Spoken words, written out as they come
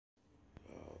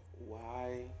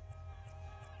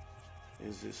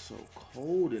It's just so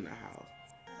cold in the house.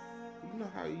 You know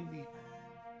how you be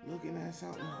looking at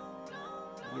something,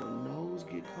 your nose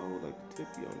get cold, like the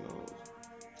tip of your nose.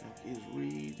 Like, it's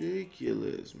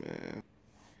ridiculous, man.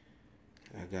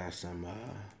 I got some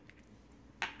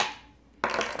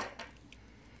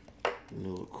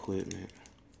new equipment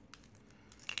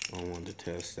I wanted to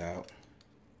test out.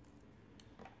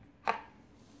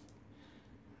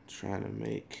 Trying to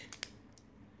make,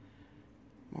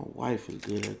 my wife is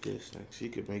good at this. Like, she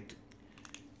could make the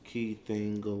key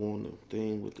thing go on the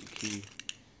thing with the key,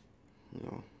 you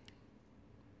know.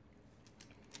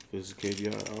 Visit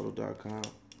KBIAuto.com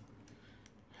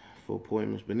for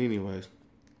appointments. But anyways,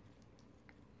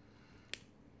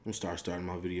 I'm gonna starting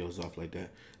my videos off like that.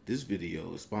 This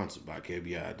video is sponsored by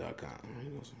KBI.com.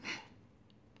 You know,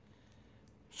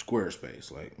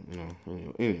 Squarespace, like, you know,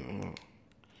 anyway.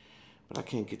 But I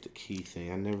can't get the key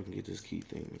thing. I never can get this key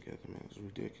thing together, man. It's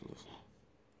ridiculous.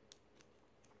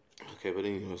 Okay, but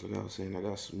anyways, like I was saying, I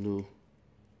got some new.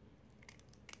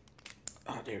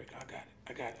 Oh, there we go.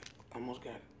 I got it. Almost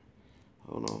got it.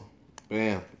 Hold on.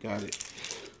 Bam. Got it.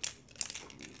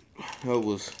 That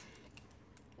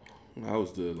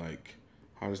was the, like,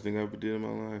 hardest thing I ever did in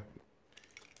my life.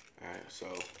 Alright, so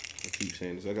I keep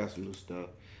saying this. I got some new stuff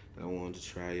that I wanted to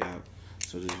try out.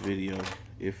 So this video,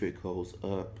 if it goes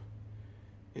up,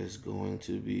 is going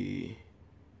to be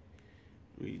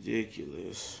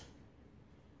ridiculous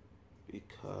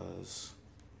because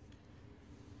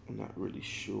I'm not really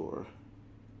sure.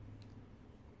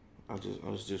 I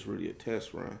was just really a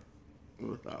test run.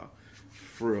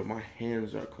 For real, my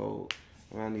hands are cold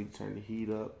and I need to turn the heat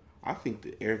up. I think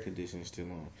the air conditioning is still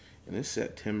on, and it's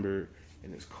September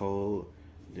and it's cold,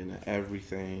 then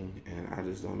everything, and I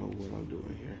just don't know what I'm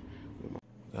doing here.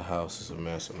 The house is a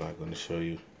mess. I'm not going to show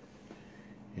you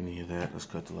any of that. Let's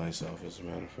cut the lights off, as a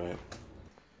matter of fact.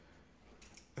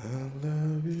 I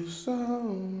love you so.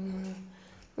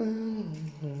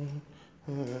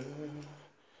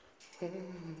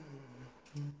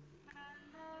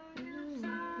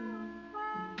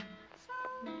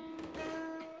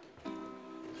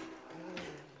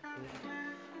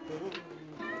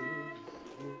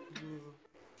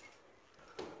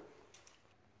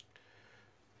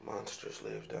 Monsters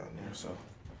live down there, so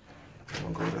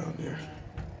I'm gonna go down there.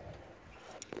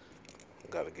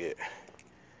 Gotta get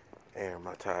air in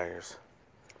my tires.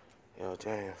 Yo,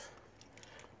 James,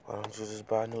 why don't you just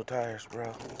buy new tires,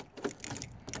 bro?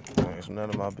 It's none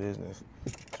of my business.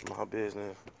 It's my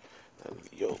business.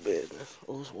 Your business.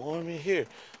 Oh, it's warm in here.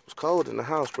 It's cold in the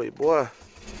house, pretty boy.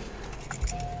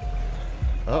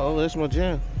 Uh-oh, that's my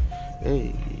jam.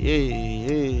 Hey.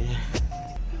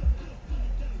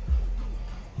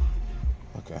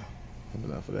 Okay,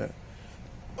 enough of that.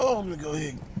 Oh, let me go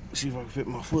ahead and see if I can fit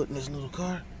my foot in this little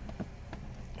car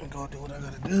and go do what I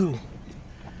gotta do.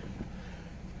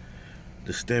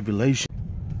 The stabilization.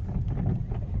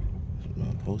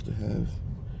 I'm supposed to have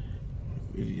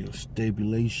video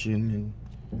stabilization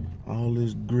and all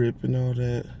this grip and all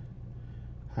that,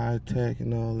 high tech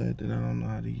and all that I don't know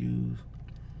how to use.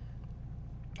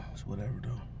 It's whatever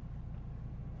though.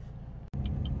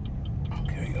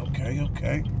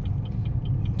 Okay.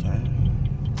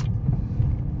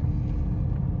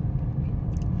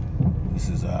 This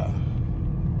is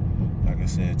like I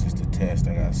said, just a test.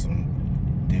 I got some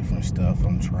different stuff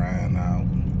I'm trying out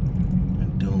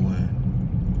and doing.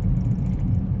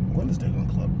 When is they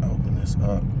gonna open this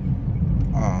up?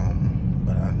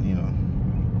 But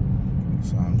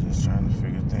so I'm just trying to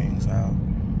figure things out.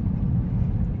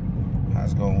 How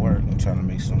it's gonna work. I'm trying to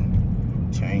make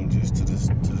some changes to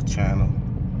the channel.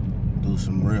 Do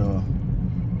some real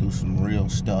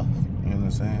stuff. You know what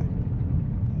I'm saying?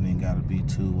 And ain't gotta be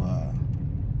too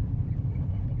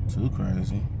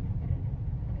crazy.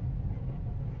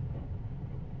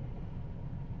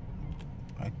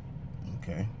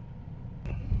 Okay.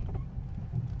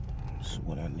 That's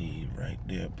what I need right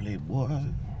there,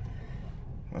 playboy.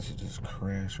 I should just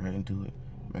crash right into it.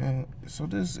 Man, so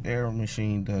this air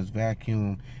machine does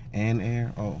vacuum and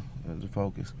air. Oh, there's the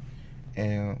focus.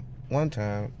 And one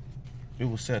time, it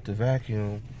was set to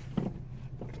vacuum.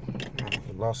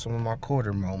 I lost some of my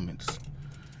quarter moments.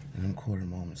 And them quarter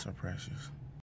moments are precious.